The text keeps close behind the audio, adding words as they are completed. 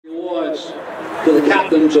awards to the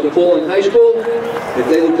captains of Pauling High School. If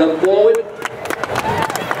they would come forward.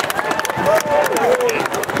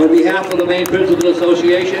 On behalf of the Maine Principal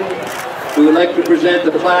Association, we would like to present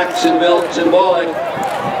the plaque symbolic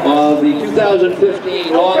of the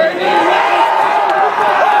 2015 Northern Maine.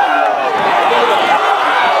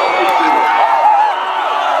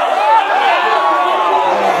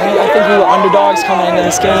 I think we were underdogs coming into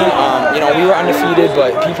this game. You know, we were undefeated,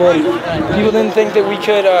 but people didn't think that we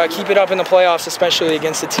could keep it up in the playoffs, especially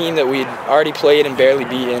against a team that we'd already played and barely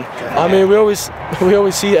beaten. I mean, we always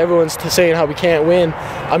see everyone's saying how we can't win.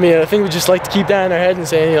 I mean, I think we just like to keep that in our head and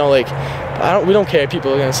saying, you know, like, we don't care if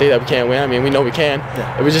people are gonna say that we can't win. I mean, we know we can.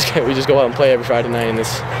 Yeah. We just go out and play every Friday night, and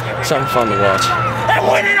it's something fun to watch. And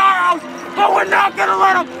win in our house, but we're not gonna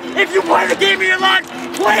let them. If you play the game of your life,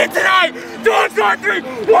 play it tonight. Dogs on 3.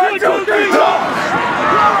 1, 2, 3, go!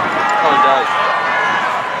 Oh, he does.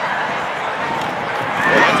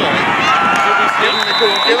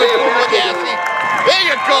 Give it to him, Gassy. There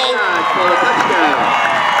you go. For a touchdown.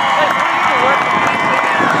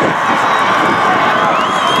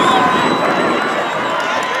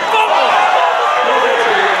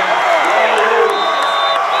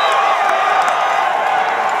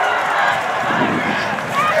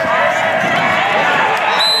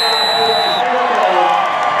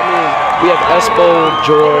 We have Espo,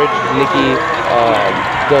 George, Nicky,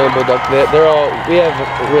 Dylan, Bulldogs. We have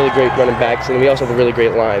really great running backs, and we also have a really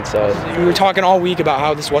great line. So we were talking all week about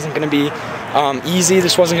how this wasn't going to be easy.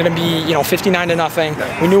 This wasn't going to be, you know, 59-0.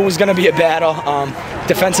 We knew it was going to be a battle,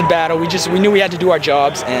 defensive battle. We knew we had to do our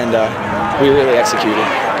jobs, and we really executed.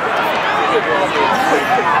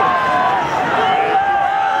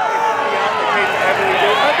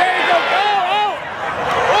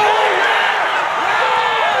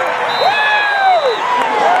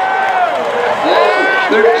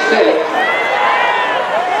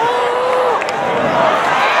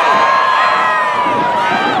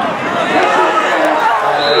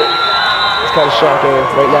 It's kind of shocking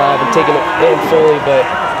right now. I haven't taken it in fully, but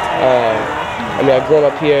I mean, I've grown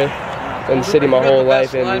up here in the city my whole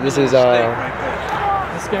life, and this is a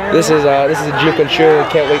dream come true.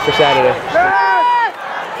 Can't wait for Saturday.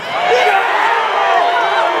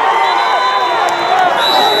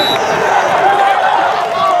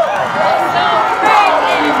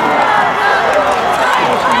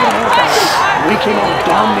 We came out and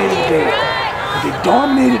dominated the game. They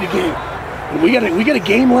dominated the game. And we got a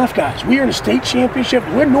game left, guys. We are in a state championship.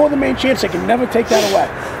 We're Northern Maine champs. They can never take that away.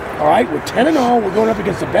 All right, we're 10-0. We're going up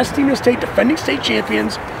against the best team in the state, defending state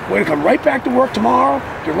champions. We're going to come right back to work tomorrow.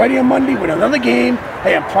 Get ready on Monday with another game.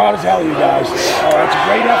 Hey, I'm proud as hell of you guys. All right, it's a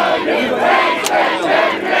great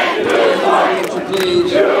effort.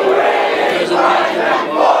 Please.